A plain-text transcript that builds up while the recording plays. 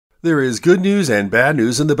There is good news and bad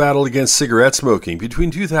news in the battle against cigarette smoking.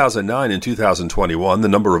 Between 2009 and 2021, the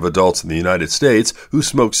number of adults in the United States who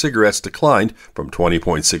smoke cigarettes declined from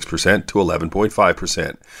 20.6% to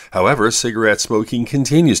 11.5%. However, cigarette smoking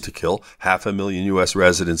continues to kill 500,000 U.S.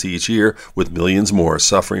 residents each year, with millions more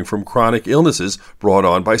suffering from chronic illnesses brought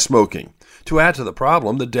on by smoking. To add to the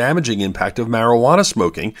problem, the damaging impact of marijuana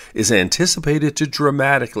smoking is anticipated to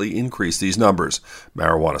dramatically increase these numbers.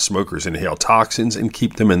 Marijuana smokers inhale toxins and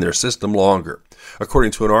keep them in their system longer.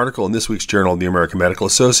 According to an article in this week's Journal of the American Medical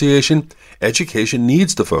Association, education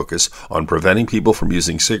needs to focus on preventing people from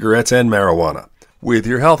using cigarettes and marijuana. With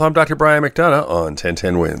your health, I'm Dr. Brian McDonough on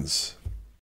 1010 Wins.